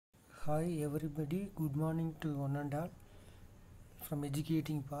Hi everybody, good morning to one and all from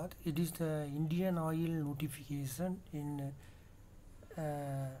Educating Path. It is the Indian Oil notification in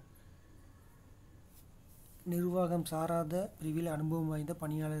நிர்வாகம் சாராத பிரிவில் அனுபவம் வாய்ந்த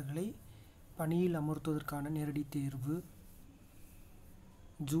பணியாளர்களை பணியில் அமர்த்துவதற்கான நேரடி தேர்வு.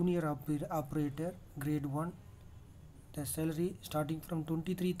 Junior operator grade 1, the salary starting from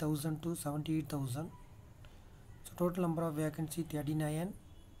 23,000 to 78,000. So total number of vacancy 39.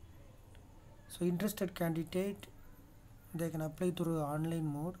 So interested candidate, they can apply through online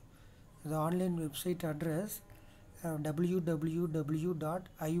mode. The online website address www.iocl.com.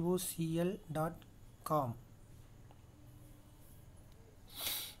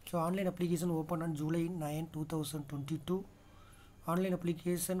 So online application open on July 9, 2022. Online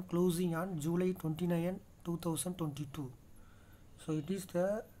application closing on July 29, 2022. So it is the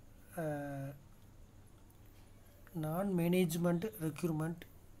non-management recruitment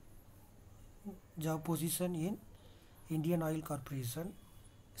job position in Indian Oil Corporation.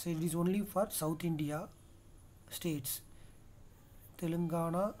 So it is only for South India states,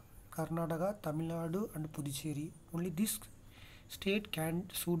 Telangana, Karnataka, Tamil Nadu and Puducherry. Only this state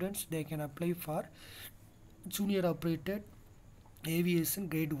students they can apply for junior operated aviation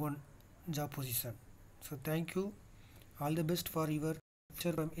grade 1 job position. So thank you, all the best for your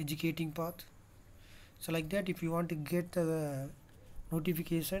future from Educating Path. So like that, if you want to get the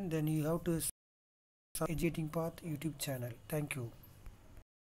notification, then you have to Educating Path YouTube channel. Thank you.